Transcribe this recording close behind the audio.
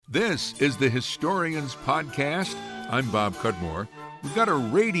This is the Historians Podcast. I'm Bob Cudmore. We've got a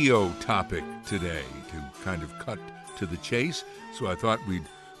radio topic today to kind of cut to the chase, so I thought we'd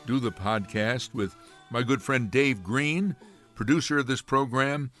do the podcast with my good friend Dave Green, producer of this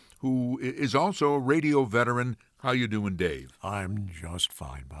program, who is also a radio veteran. How you doing, Dave? I'm just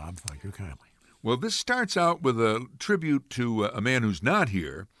fine, Bob. Thank you kindly. Well, this starts out with a tribute to a man who's not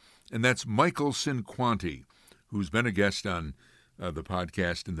here, and that's Michael Cinquanti, who's been a guest on the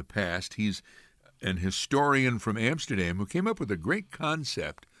podcast in the past. He's an historian from Amsterdam who came up with a great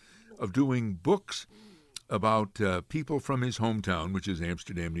concept of doing books about people from his hometown, which is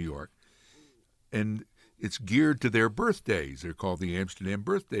Amsterdam, New York, and it's geared to their birthdays. They're called the Amsterdam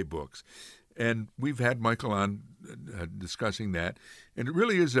Birthday Books. And we've had Michael on discussing that, and it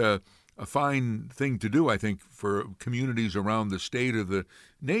really is a fine thing to do, I think, for communities around the state or the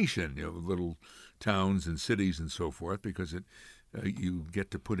nation, little towns and cities and so forth, because you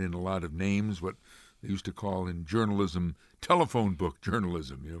get to put in a lot of names, what they used to call in journalism telephone book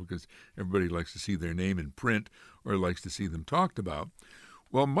journalism, because everybody likes to see their name in print or likes to see them talked about.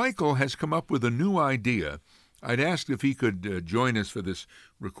 Well, Michael has come up with a new idea. I'd asked if he could join us for this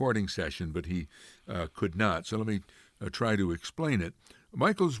recording session, but he could not. So let me try to explain it.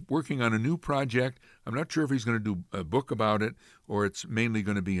 Michael's working on a new project. I'm not sure if he's going to do a book about it or it's mainly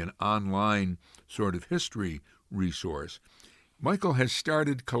going to be an online sort of history resource. Michael has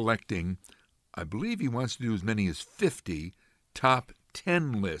started collecting, I believe he wants to do as many as 50 top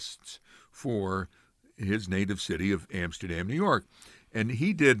 10 lists for his native city of Amsterdam, New York. And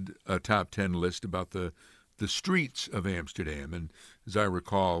he did a top 10 list about the streets of Amsterdam. And as I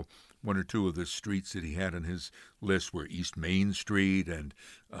recall, one or two of the streets that he had on his list were East Main Street and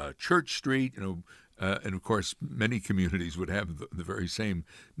Church Street, and of course many communities would have the very same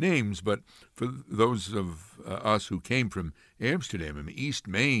names. But for those of us who came from Amsterdam, East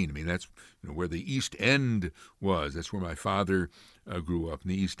Main, that's where the East End was. That's where my father grew up, in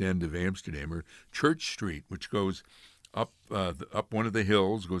the East End of Amsterdam. Or Church Street, which goes up one of the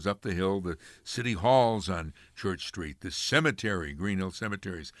hills, goes up the hill. The city hall's on Church Street. The cemetery, Green Hill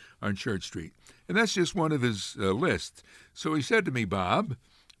Cemeteries, on Church Street. And that's just one of his lists. So he said to me, Bob,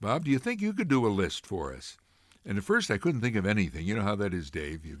 do you think you could do a list for us? And at first I couldn't think of anything. You know how that is,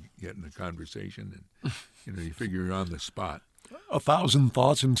 Dave. You get in a conversation and you figure you're on the spot. 1,000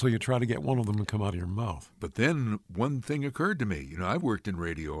 thoughts until you try to get one of them to come out of your mouth. But then one thing occurred to me. I've worked in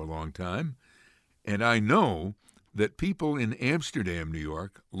radio a long time, and I know that people in Amsterdam, New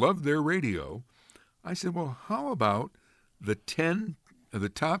York, love their radio. I said, well, how about the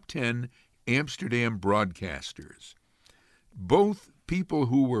top 10 Amsterdam broadcasters? Both people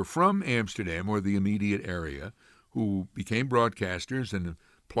who were from Amsterdam or the immediate area, who became broadcasters and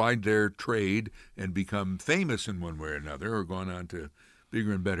applied their trade and become famous in one way or another, or gone on to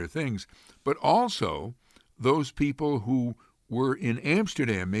bigger and better things, but also those people who were in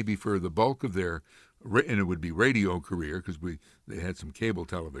Amsterdam maybe for the bulk of their, and it would be radio career, because they had some cable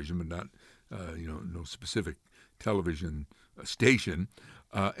television, but not no specific television station.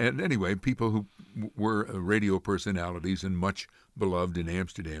 And anyway, people who were radio personalities and much beloved in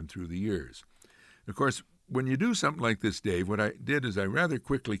Amsterdam through the years. Of course, when you do something like this, Dave, what I did is I rather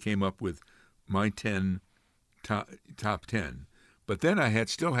quickly came up with my top 10, but then I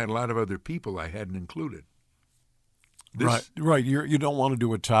still had a lot of other people I hadn't included. Right. You don't want to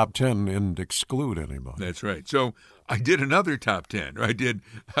do a top 10 and exclude anybody. That's right. So I did another top 10. I did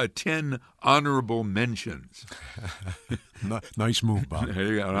 10 honorable mentions. Nice move, Bob.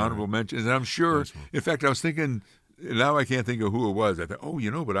 Honorable mentions. And I'm sure, nice, in fact, I was thinking, now I can't think of who it was. I thought,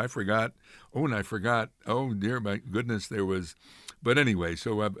 but I forgot. And I forgot. Oh, dear, my goodness, there was. But anyway,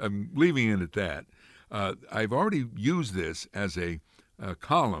 so I'm leaving it at that. I've already used this as a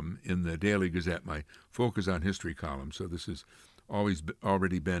column in the Daily Gazette, my Focus on History column. So this has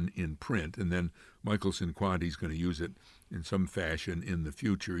already been in print, and then Michael Cinquanti is going to use it in some fashion in the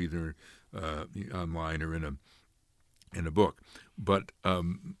future, either online or in a book. But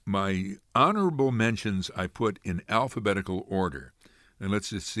my honorable mentions I put in alphabetical order. And let's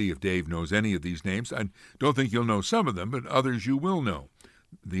just see if Dave knows any of these names. I don't think you'll know some of them, but others you will know.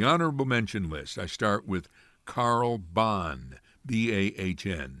 The honorable mention list, I start with Carl Bahn,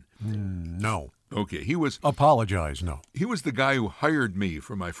 B-A-H-N. No. Okay, he was... Apologize, no. He was the guy who hired me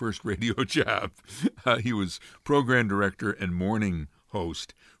for my first radio job. He was program director and morning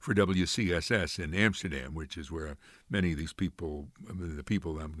host for WCSS in Amsterdam, which is where many of these people, the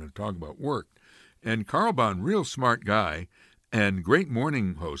people I'm going to talk about, worked. And Carl Bahn, real smart guy and great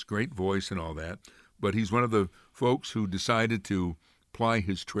morning host, great voice and all that, but he's one of the folks who decided to ply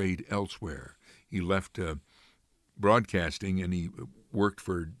his trade elsewhere. He left broadcasting and he worked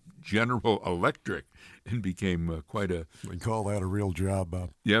for General Electric and became quite a... We call that a real job, Bob.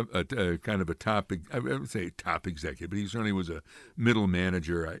 Yeah, kind of a top, I would say top executive, but he certainly was a middle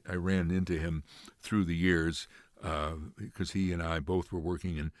manager. I ran into him through the years because he and I both were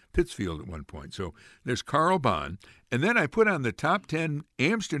working in Pittsfield at one point. So there's Carl Bond. And then I put on the top 10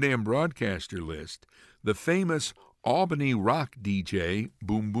 Amsterdam broadcaster list the famous Albany rock DJ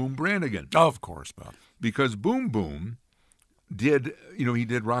Boom Boom Brannigan. Of course, Bob. Because Boom Boom did, he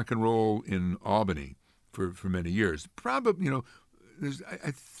did rock and roll in Albany for many years. Probably, there's,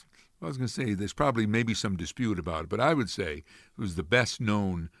 I was going to say there's probably maybe some dispute about it, but I would say it was the best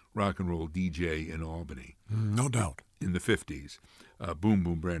known rock and roll DJ in Albany. No doubt. In the 50s, Boom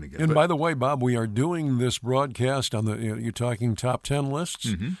Boom Brannigan. And by the way, Bob, we are doing this broadcast on the, you're talking top 10 lists.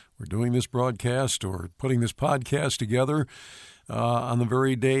 Mm-hmm. We're doing this broadcast or putting this podcast together on the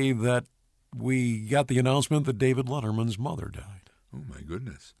very day that we got the announcement that David Letterman's mother died. Oh, my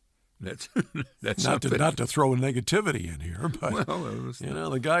goodness. That's not to throw negativity in here, but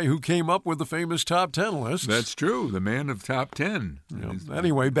the guy who came up with the famous top 10 list. That's true, the man of top 10.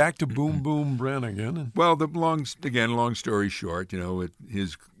 Anyway, back to Boom Boom Brannigan. Well, long story short,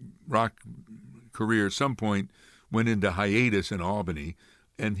 his rock career at some point went into hiatus in Albany,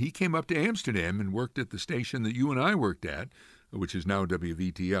 and he came up to Amsterdam and worked at the station that you and I worked at, which is now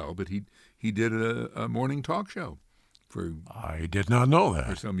WVTL. But he did a morning talk show. I did not know that.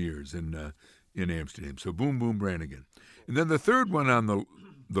 For some years in Amsterdam. So Boom Boom Brannigan. And then the third one on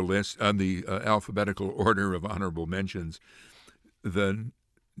the list, on the alphabetical order of honorable mentions, the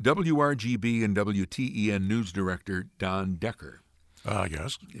WRGB and WTEN news director Don Decker.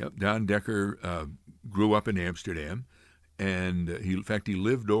 Yes. Yep. Don Decker grew up in Amsterdam, and he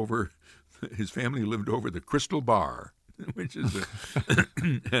lived over, his family lived over the Crystal Bar, which is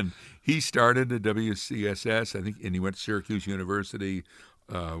and he started at WCSS, I think, and he went to Syracuse University,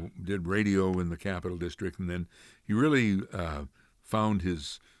 did radio in the Capital District, and then he really found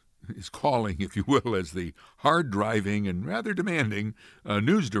his calling, if you will, as the hard-driving and rather demanding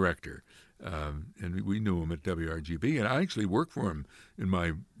news director. And we knew him at WRGB, and I actually worked for him in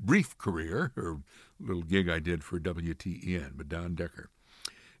my brief career, or little gig I did for WTEN, but Don Decker.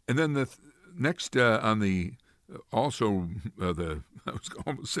 And then the next on the also I was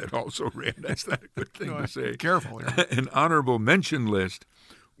almost said also ran. That's not a good thing to say. Careful here. An honorable mention list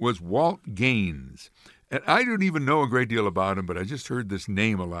was Walt Gaines. And I don't even know a great deal about him, but I just heard this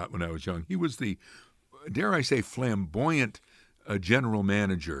name a lot when I was young. He was the, dare I say, flamboyant general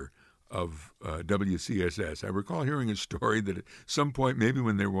manager of WCSS. I recall hearing a story that at some point, maybe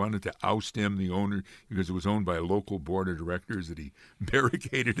when they wanted to oust him, the owner, because it was owned by a local board of directors, that he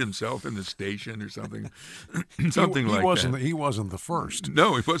barricaded himself in the station or something, something like that. He wasn't the first.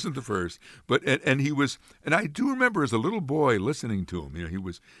 No, he wasn't the first. But and he was, and I do remember as a little boy listening to him.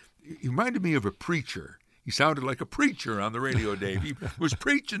 He reminded me of a preacher. He sounded like a preacher on the radio, Dave. He was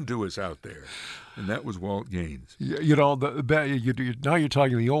preaching to us out there, and that was Walt Gaines. Now you're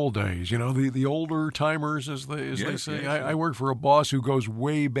talking the old days. The older timers, as they say. Yes. I worked for a boss who goes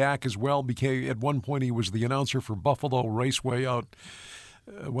way back as well. At one point, he was the announcer for Buffalo Raceway out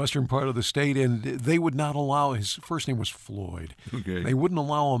western part of the state, and they would not allow. His first name was Floyd. Okay. They wouldn't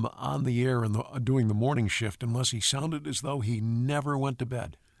allow him on the air and doing the morning shift unless he sounded as though he never went to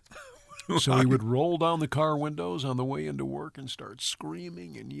bed. So he would roll down the car windows on the way into work and start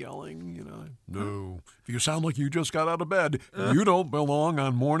screaming and yelling, No, if you sound like you just got out of bed, you don't belong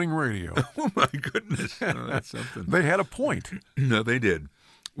on morning radio. Oh, my goodness. Oh, that's something. They had a point. No, they did.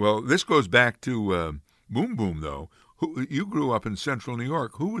 Well, this goes back to Boom Boom, though. You grew up in central New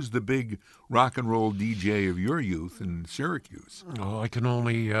York. Who was the big rock and roll DJ of your youth in Syracuse? Oh, I can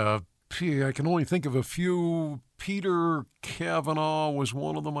only think of a few. Peter Cavanaugh was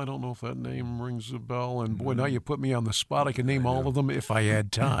one of them. I don't know if that name rings a bell. And boy, now you put me on the spot. I could name all of them if I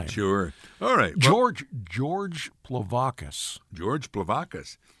had time. Sure. All right. George Plavakis. George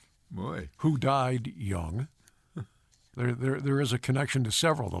Plavakis. Boy. Who died young. There is a connection to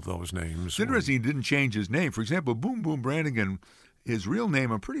several of those names. It's interesting he didn't change his name. For example, Boom Boom Brannigan, his real name,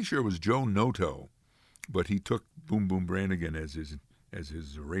 I'm pretty sure, was Joe Noto. But he took Boom Boom Brannigan as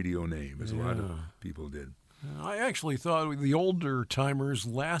his radio name, as a lot of people did. I actually thought the older timers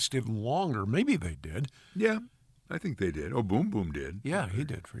lasted longer. Maybe they did. Yeah, I think they did. Oh, Boom Boom did. Yeah, he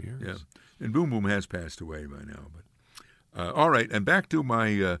did for years. Yeah, and Boom Boom has passed away by now. But all right, and back to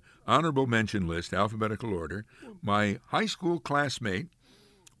my honorable mention list, alphabetical order. My high school classmate,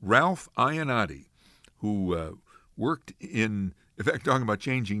 Ralph Iannotti, who worked in fact, talking about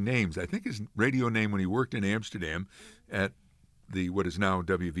changing names, I think his radio name when he worked in Amsterdam at what is now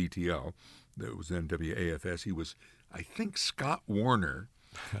WVTL, that was then WAFS, he was, I think, Scott Warner,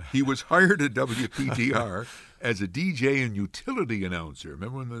 He was hired at WPTR as a DJ and utility announcer.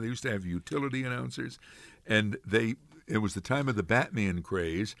 Remember when they used to have utility announcers? And it was the time of the Batman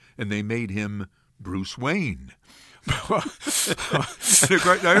craze, and they made him Bruce Wayne. And of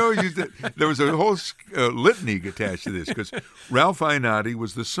course, I always used it. There was a whole litany attached to this because Ralph Iannotti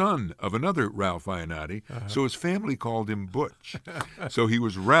was the son of another Ralph Iannotti, so his family called him Butch. So he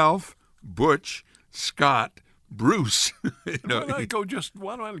was Ralph, Butch, Scott, Bruce. Why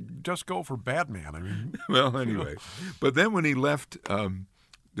don't I just go for Batman? I mean, well, anyway, but then when he left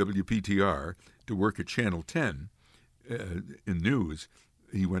WPTR to work at Channel 10 in news,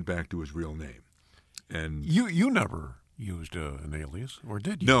 he went back to his real name. And you never used an alias, or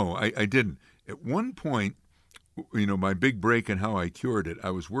did you? No, I didn't. At one point, my big break and how I cured it,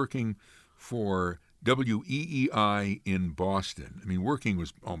 I was working for WEEI in Boston. I mean, working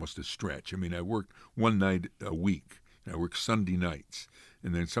was almost a stretch. I mean, I worked one night a week. I worked Sunday nights,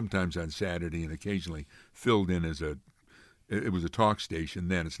 and then sometimes on Saturday, and occasionally filled in it was a talk station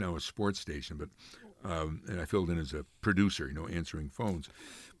then. It's now a sports station, but and I filled in as a producer, answering phones.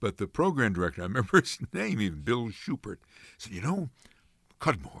 But the program director, I remember his name even, Bill Schubert, said,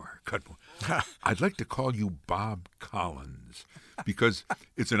 Cudmore, I'd like to call you Bob Collins, because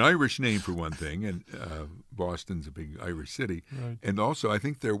it's an Irish name for one thing, and Boston's a big Irish city. Right. And also, I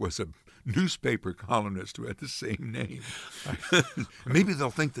think there was a newspaper columnist who had the same name. Maybe they'll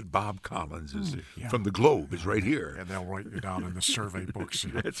think that Bob Collins is from the Globe is right here. And they'll write you down in the survey books.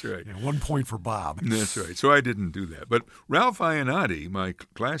 That's right. 1 point for Bob. That's right. So I didn't do that. But Ralph Iannotti, my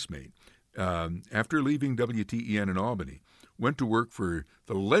classmate, after leaving WTEN in Albany, went to work for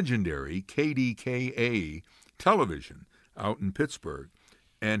the legendary KDKA television out in Pittsburgh,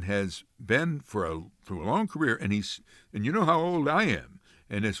 and has been for a long career. And you know how old I am,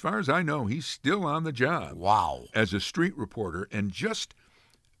 and as far as I know, he's still on the job. Wow! As a street reporter, and just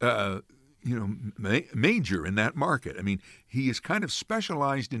major in that market. I mean, he is kind of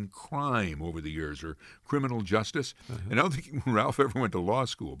specialized in crime over the years, or criminal justice. And I don't think Ralph ever went to law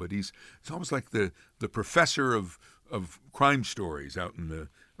school, but it's almost like the professor of crime stories out in the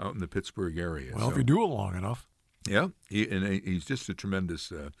Pittsburgh area. Well, if you do it long enough. Yeah, he's just a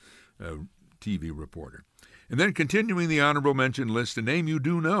tremendous TV reporter. And then continuing the honorable mention list, a name you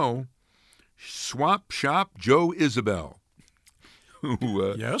do know, Swap Shop Joe Isabel,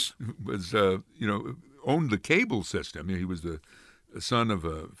 who yes, was owned the cable system. He was the son of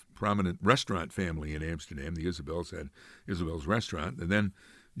a prominent restaurant family in Amsterdam. The Isabels had Isabel's restaurant, and then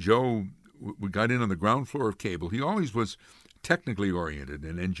Joe we got in on the ground floor of cable. He always was technically oriented,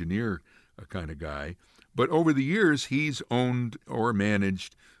 an engineer kind of guy. But over the years, he's owned or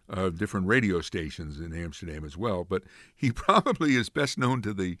managed different radio stations in Amsterdam as well. But he probably is best known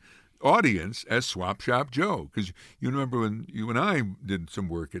to the audience as Swap Shop Joe, because you remember when you and I did some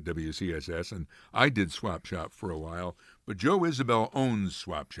work at WCSS, and I did Swap Shop for a while. But Joe Isabel owns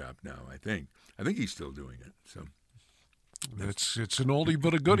Swap Shop now, I think. I think he's still doing it. So it's an oldie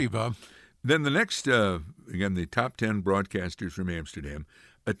but a goodie, Bob. Then the next, again, the top 10 broadcasters from Amsterdam,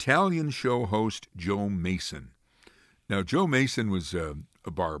 Italian show host Joe Mason. Now, Joe Mason was a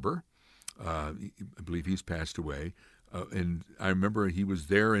barber. I believe he's passed away. And I remember he was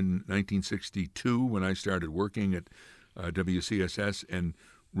there in 1962 when I started working at WCSS, and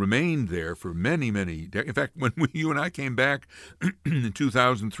remained there for many, many days. In fact, when you and I came back in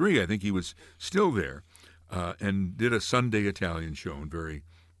 2003, I think he was still there, and did a Sunday Italian show, and very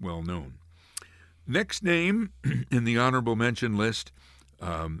well known. Next name in the honorable mention list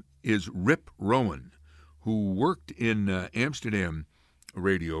is Rip Rowan, who worked in Amsterdam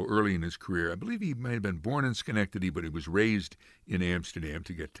radio early in his career. I believe he may have been born in Schenectady, but he was raised in Amsterdam,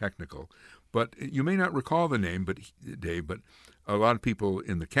 to get technical. But you may not recall the name, Dave, but a lot of people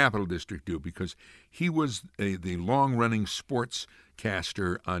in the Capital District do, because he was the long-running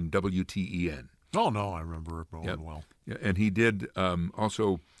sportscaster on WTEN. Oh, no, I remember Rip Rowan well. Yeah, and he did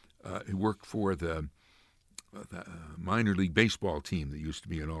also, he worked for the minor league baseball team that used to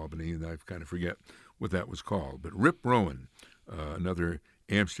be in Albany, and I kind of forget what that was called. But Rip Rowan, another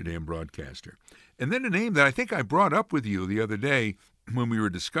Amsterdam broadcaster. And then a name that I think I brought up with you the other day when we were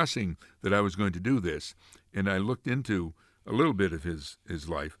discussing that I was going to do this, and I looked into a little bit of his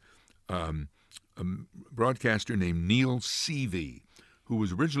life, a broadcaster named Neil Seavey, who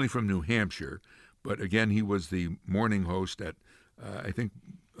was originally from New Hampshire, but again, he was the morning host at, I think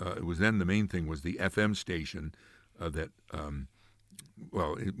it was then the main thing was the FM station one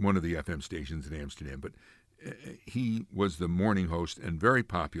of the FM stations in Amsterdam, but he was the morning host and very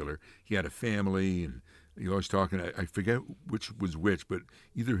popular. He had a family, and He always talking. I forget which was which, but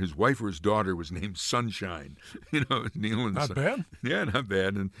either his wife or his daughter was named Sunshine. Neil and Not bad. Yeah, not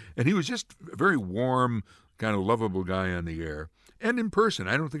bad. And he was just a very warm, kind of lovable guy on the air and in person.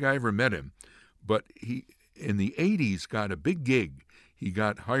 I don't think I ever met him, but he in the '80s got a big gig. He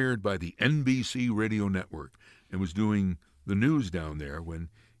got hired by the NBC radio network and was doing the news down there when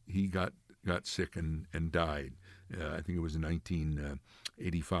he got sick and died. I think it was in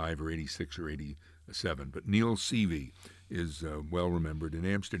 1985 or 86 or 87. But Neil Seavey is well remembered in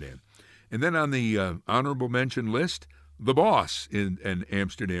Amsterdam. And then on the honorable mention list, the boss in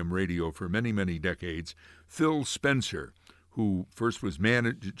Amsterdam radio for many, many decades, Phil Spencer, who first was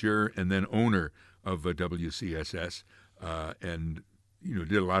manager and then owner of WCSS, and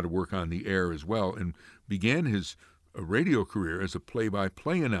did a lot of work on the air as well, and began his radio career as a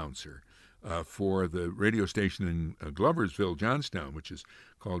play-by-play announcer for the radio station in Gloversville, Johnstown, which is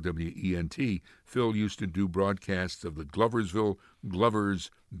called WENT. Phil used to do broadcasts of the Gloversville Glovers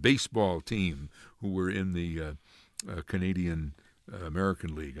baseball team, who were in the Canadian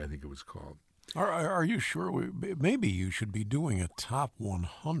American League, I think it was called. Are you sure? Maybe you should be doing a top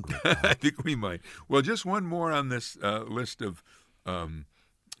 100. I think we might. Well, just one more on this list of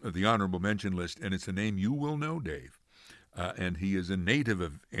the honorable mention list, and it's a name you will know, Dave. And he is a native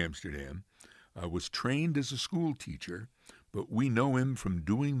of Amsterdam, was trained as a school teacher, but we know him from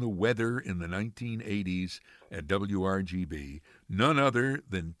doing the weather in the 1980s at WRGB, none other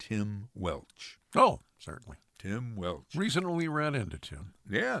than Tim Welch. Oh, certainly. Tim Welch. Recently ran into Tim.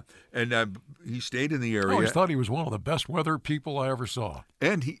 Yeah, and he stayed in the area. I always thought he was one of the best weather people I ever saw.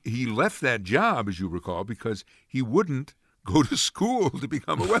 And he left that job, as you recall, because he wouldn't go to school to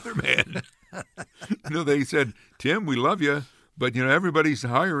become a weatherman. They said, Tim, we love you, but, everybody's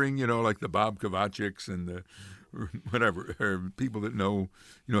hiring, like the Bob Kovacics and the whatever, or people that know,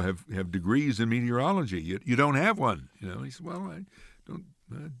 have degrees in meteorology. You don't have one. He said, well, I don't,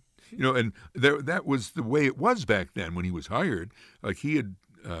 and that was the way it was back then when he was hired. Like he had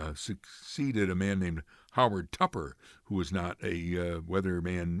succeeded a man named Howard Tupper, who was not a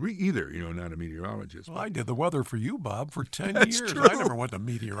weatherman either, not a meteorologist. Well, I did the weather for you, Bob, for 10 That's years. True. I never went to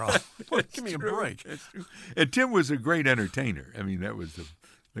meteorology. Give me a break. That's true. And Tim was a great entertainer. I mean, that was the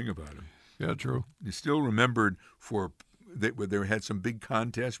thing about him. Yeah, true. He's still remembered for they had some big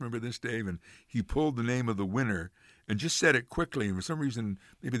contest. Remember this, Dave? And he pulled the name of the winner and just said it quickly. And for some reason,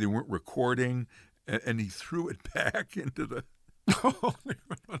 maybe they weren't recording, and he threw it back into the. Well,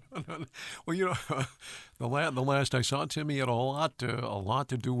 the last I saw Tim, he had a lot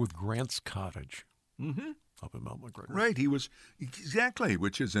to do with Grant's Cottage. Mm-hmm. Up in Mount McGregor. Right, he was exactly,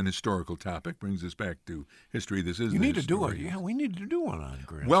 which is an historical topic. Brings us back to history. This is you need to do it. Yeah, we need to do one on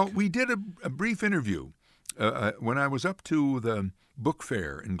Grant. Well, we did a brief interview when I was up to the book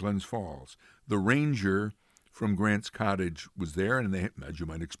fair in Glens Falls. The ranger from Grant's Cottage was there, and they, as you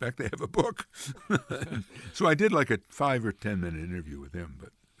might expect, they have a book. So I did like a 5 or 10 minute interview with him, but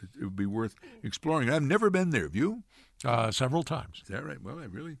it would be worth exploring. I've never been there. Have you? Several times. Is that right? Well, I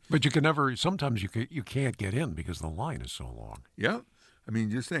really. But you can never. Sometimes you can't get in because the line is so long. Yeah, I mean,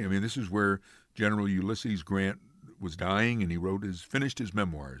 just think. I mean, this is where General Ulysses Grant was dying, and he finished his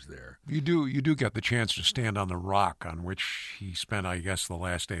memoirs there. You do get the chance to stand on the rock on which he spent, I guess, the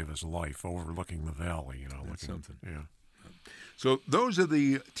last day of his life, overlooking the valley. That's something. Yeah. So those are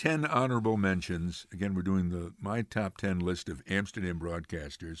the 10 honorable mentions. Again, we're doing my top 10 list of Amsterdam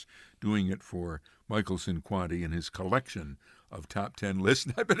broadcasters, doing it for Michael Cinquanti and his collection of top 10 lists.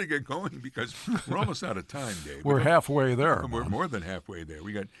 And I better get going because we're almost out of time, Dave. We're halfway there. We're more than halfway there.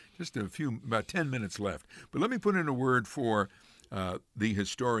 We got just about 10 minutes left. But let me put in a word for the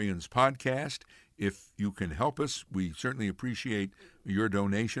Historians podcast. If you can help us, we certainly appreciate your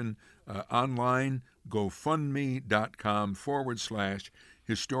donation. Online,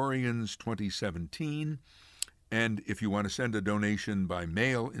 gofundme.com/historians2017. And if you want to send a donation by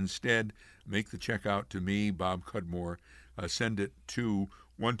mail instead, make the check out to me, Bob Cudmore. Send it to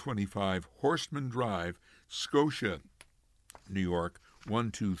 125 Horseman Drive, Scotia, New York,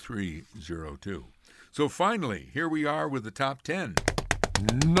 12302. So finally, here we are with the top 10.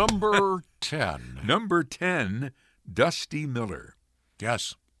 Number 10. Number 10, Dusty Miller.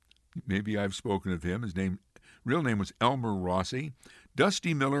 Yes. Maybe I've spoken of him. His real name was Elmer Rossi.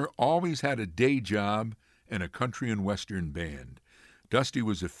 Dusty Miller always had a day job and a country and western band. Dusty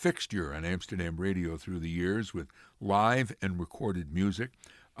was a fixture on Amsterdam radio through the years with live and recorded music.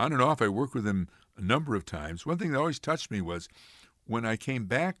 On and off, I worked with him a number of times. One thing that always touched me was when I came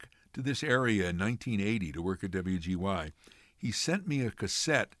back to this area in 1980 to work at WGY, he sent me a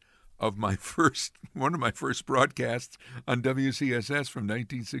cassette of one of my first broadcasts on WCSS from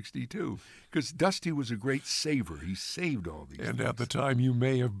 1962, because Dusty was a great saver. He saved all these And things. at the time, you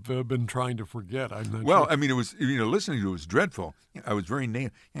may have been trying to forget. I'm not Well, sure. I mean, it was, listening to it was dreadful. I was very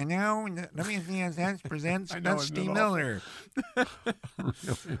named. And now WCSS presents I know, Dusty isn't it Miller.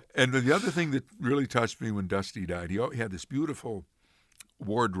 Really? And the other thing that really touched me when Dusty died, he had this beautiful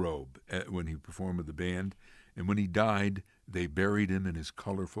wardrobe when he performed with the band. And when he died, they buried him in his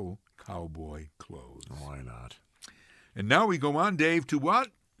colorful cowboy clothes. Why not? And now we go on, Dave, to what?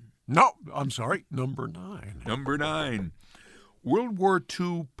 No, I'm sorry, number 9. Number 9. World War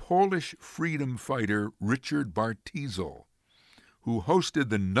II Polish freedom fighter Richard Bartizel, who hosted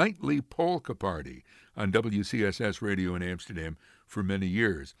the nightly polka party on WCSS radio in Amsterdam for many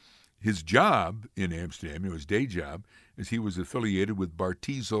years. His job in Amsterdam, his day job, is he was affiliated with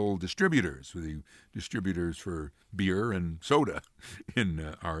Bartizel Distributors, the distributors for beer and soda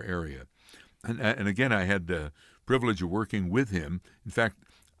in our area. And again, I had the privilege of working with him. In fact,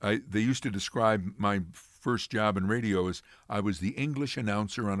 they used to describe my first job in radio as I was the English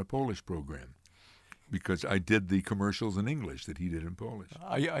announcer on a Polish program, because I did the commercials in English that he did in Polish.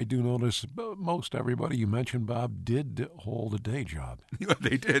 I do notice most everybody you mentioned, Bob, did hold a day job.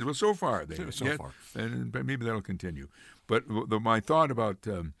 They did. Well, so far. So far. And maybe that'll continue. But my thought about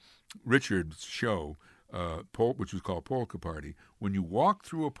Richard's show, which was called Polka Party, when you walked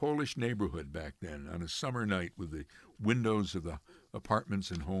through a Polish neighborhood back then on a summer night with the windows of the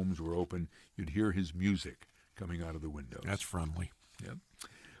apartments and homes were open, you'd hear his music coming out of the windows. That's friendly. Yep.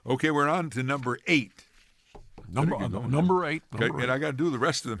 Okay, we're on to number 8. Number 8. Number Okay, 8. and I got to do the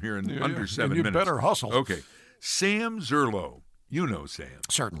rest of them here in under 7 you minutes. better hustle. Okay. Sam Zerlo. You know Sam.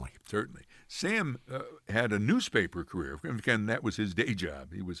 Certainly. Sam had a newspaper career. Again, that was his day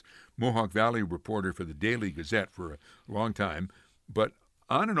job. He was Mohawk Valley reporter for the Daily Gazette for a long time. But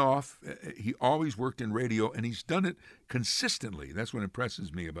on and off, he always worked in radio, and he's done it consistently. That's what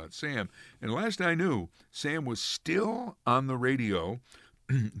impresses me about Sam. And last I knew, Sam was still on the radio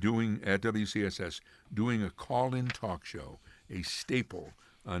at WCSS, doing a call-in talk show, a staple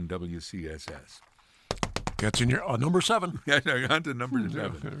on WCSS. Gets in your number 7. On to number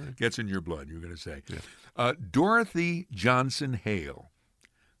 7. Gets in your blood, you're going to say. Yeah. Dorothy Johnson Hale.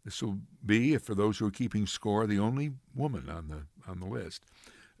 This will be, for those who are keeping score, the only woman on the list.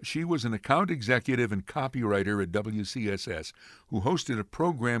 She was an account executive and copywriter at WCSS who hosted a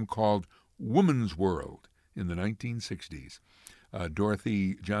program called Woman's World in the 1960s.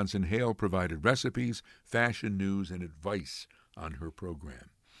 Dorothy Johnson Hale provided recipes, fashion news, and advice on her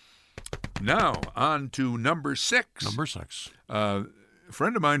program. Now, on to number 6. Number 6. A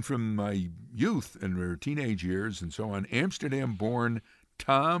friend of mine from my youth and her teenage years and so on, Amsterdam-born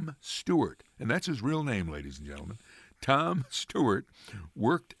Tom Stewart, and that's his real name, ladies and gentlemen. Tom Stewart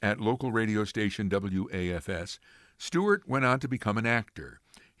worked at local radio station WAFS. Stewart went on to become an actor.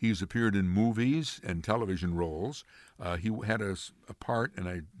 He's appeared in movies and television roles. He had a part, and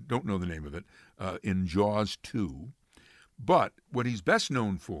I don't know the name of it, in Jaws 2. But what he's best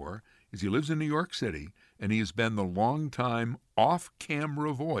known for is he lives in New York City, and he has been the longtime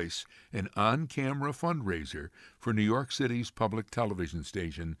off-camera voice and on-camera fundraiser for New York City's public television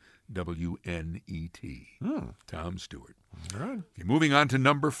station, WNET. Tom Stewart. All right. Okay, moving on to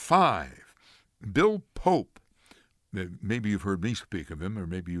number 5, Bill Pope. Maybe you've heard me speak of him, or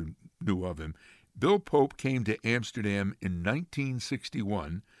maybe you knew of him. Bill Pope came to Amsterdam in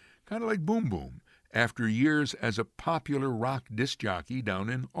 1961, kind of like Boom Boom, after years as a popular rock disc jockey down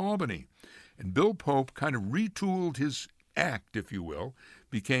in Albany. And Bill Pope kind of retooled his act, if you will,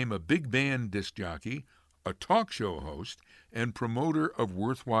 became a big band disc jockey, a talk show host, and promoter of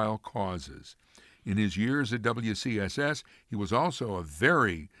worthwhile causes. In his years at WCSS, he was also a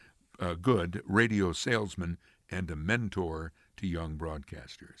very good radio salesman and a mentor to young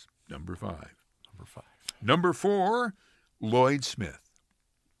broadcasters. Number 5. Number 4, Lloyd Smith.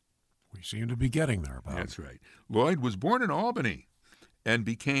 We seem to be getting there, Bob. That's right. Lloyd was born in Albany and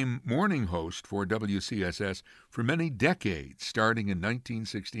became morning host for WCSS for many decades, starting in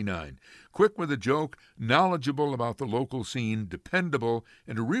 1969. Quick with a joke, knowledgeable about the local scene, dependable,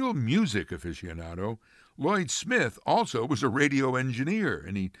 and a real music aficionado, Lloyd Smith also was a radio engineer,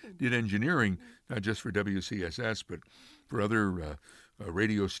 and he did engineering not just for WCSS, but for other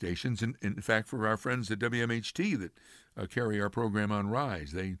radio stations, and in fact for our friends at WMHT that carry our program on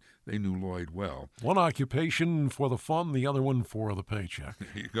Rise. They knew Lloyd well. One occupation for the fun, the other one for the paycheck.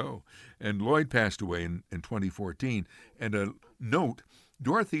 There you go. And Lloyd passed away in 2014. And a note,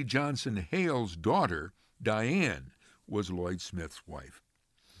 Dorothy Johnson Hale's daughter, Diane, was Lloyd Smith's wife.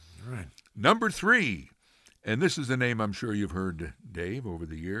 All right. Number 3, And this is a name I'm sure you've heard, Dave, over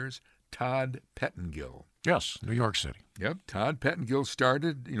the years, Todd Pettengill. Yes, New York City. Yep, Todd Pettengill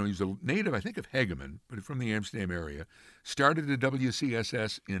started, he's a native, I think, of Hegeman, but from the Amsterdam area, started at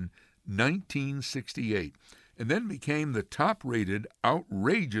WCSS in 1968, and then became the top-rated,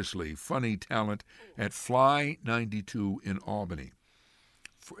 outrageously funny talent at Fly 92 in Albany.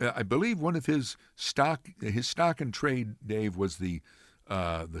 I believe one of his stock and trade, Dave, was the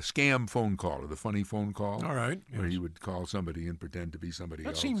scam phone call, or the funny phone call. All right. Where he would call somebody and pretend to be somebody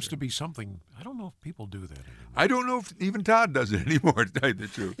else. That seems to be something, I don't know if people do that anymore. I don't know if even Todd does it anymore, to tell you the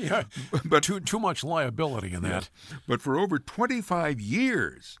truth. Yeah, but too much liability in that. Yes. But for over 25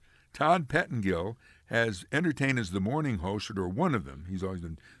 years, Todd Pettengill has entertained as the morning host, or one of them. He's always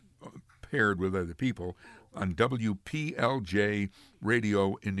been paired with other people on WPLJ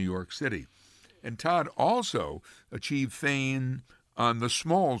radio in New York City. And Todd also achieved fame on the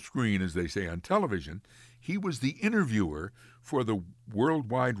small screen, as they say, on television. He was the interviewer for the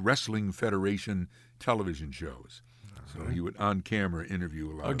Worldwide Wrestling Federation television shows. So he would on-camera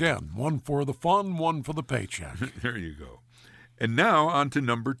interview a lot. Again, one for the fun, one for the paycheck. There you go. And now on to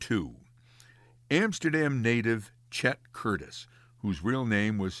number 2. Amsterdam native Chet Curtis, whose real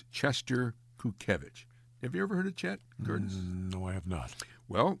name was Chester Kukevich. Have you ever heard of Chet Curtis? No, I have not.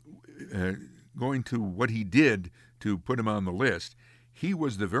 Well, going to what he did to put him on the list, he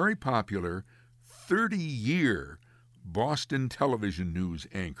was the very popular 30-year Boston television news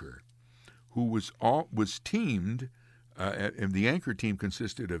anchor who was teamed, and the anchor team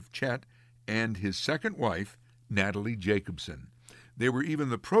consisted of Chet and his second wife, Natalie Jacobson. They were even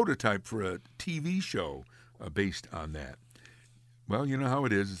the prototype for a TV show based on that. Well, you know how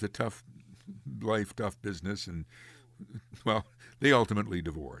it is. It's a tough life, tough business, and, well, they ultimately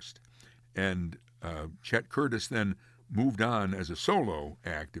divorced. And Chet Curtis then moved on as a solo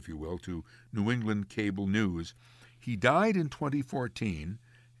act, if you will, to New England Cable News. He died in 2014,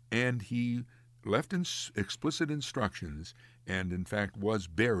 and he left explicit instructions and, in fact, was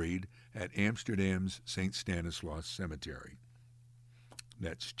buried at Amsterdam's St. Stanislaus Cemetery.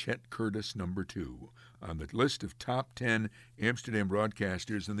 That's Chet Curtis, number 2, on the list of top 10 Amsterdam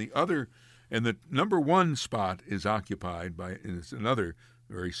broadcasters. And the number 1 spot is occupied by, and it's another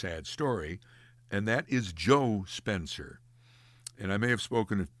very sad story, and that is Joe Spencer. And I may have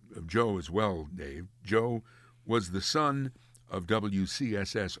spoken of Joe as well, Dave. Joe was the son of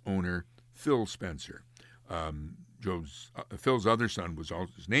WCSS owner Phil Spencer. Phil's other son was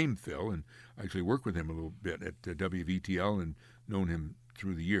also named Phil, and I actually worked with him a little bit at WVTL and known him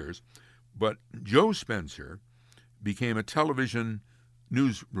through the years. But Joe Spencer became a television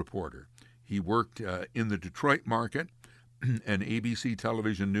news reporter. He worked in the Detroit market, and ABC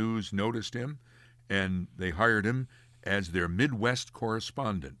Television News noticed him, and they hired him as their Midwest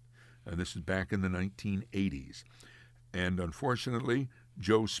correspondent. And this is back in the 1980s. And unfortunately,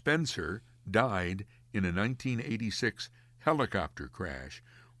 Joe Spencer died in a 1986 helicopter crash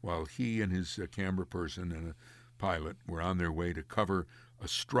while he and his camera person and a pilot were on their way to cover a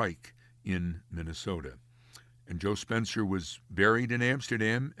strike in Minnesota. And Joe Spencer was buried in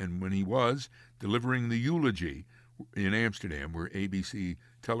Amsterdam, and when he was delivering the eulogy in Amsterdam, were ABC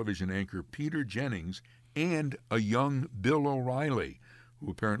television anchor Peter Jennings and a young Bill O'Reilly, who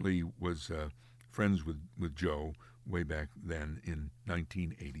apparently was friends with Joe way back then in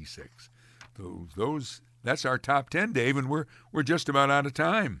 1986. That's our top 10, Dave, and we're just about out of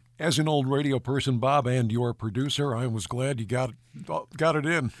time. As an old radio person, Bob, and your producer, I was glad you got it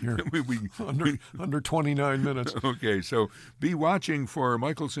in here under 29 minutes. Okay, so be watching for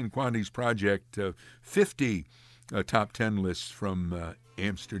Michelson Quanti's project, 50 top 10 lists from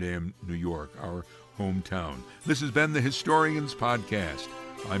Amsterdam, New York, our hometown. This has been the Historians Podcast.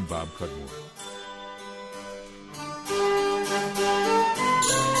 I'm Bob Cudmore.